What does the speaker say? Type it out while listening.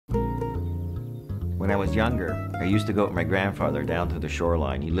When I was younger, I used to go with my grandfather down to the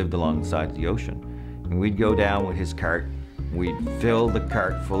shoreline. He lived alongside the ocean. And we'd go down with his cart. We'd fill the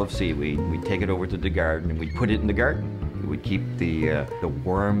cart full of seaweed. We'd take it over to the garden and we'd put it in the garden. It would keep the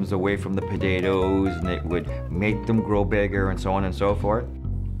worms away from the potatoes, and it would make them grow bigger, and so on and so forth.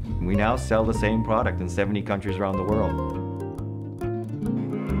 We now sell the same product in 70 countries around the world.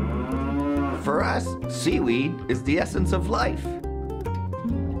 For us, seaweed is the essence of life.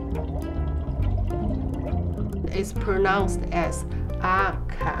 It's pronounced as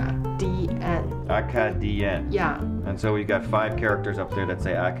Acadian. Acadian. Yeah. And so we've got 5 characters up there that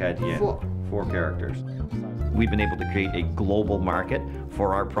say Acadian. 4 characters. We've been able to create a global market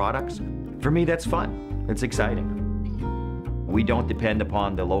for our products. For me, that's fun. It's exciting. We don't depend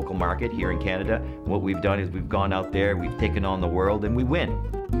upon the local market here in Canada. What we've done is we've gone out there, we've taken on the world, and we win.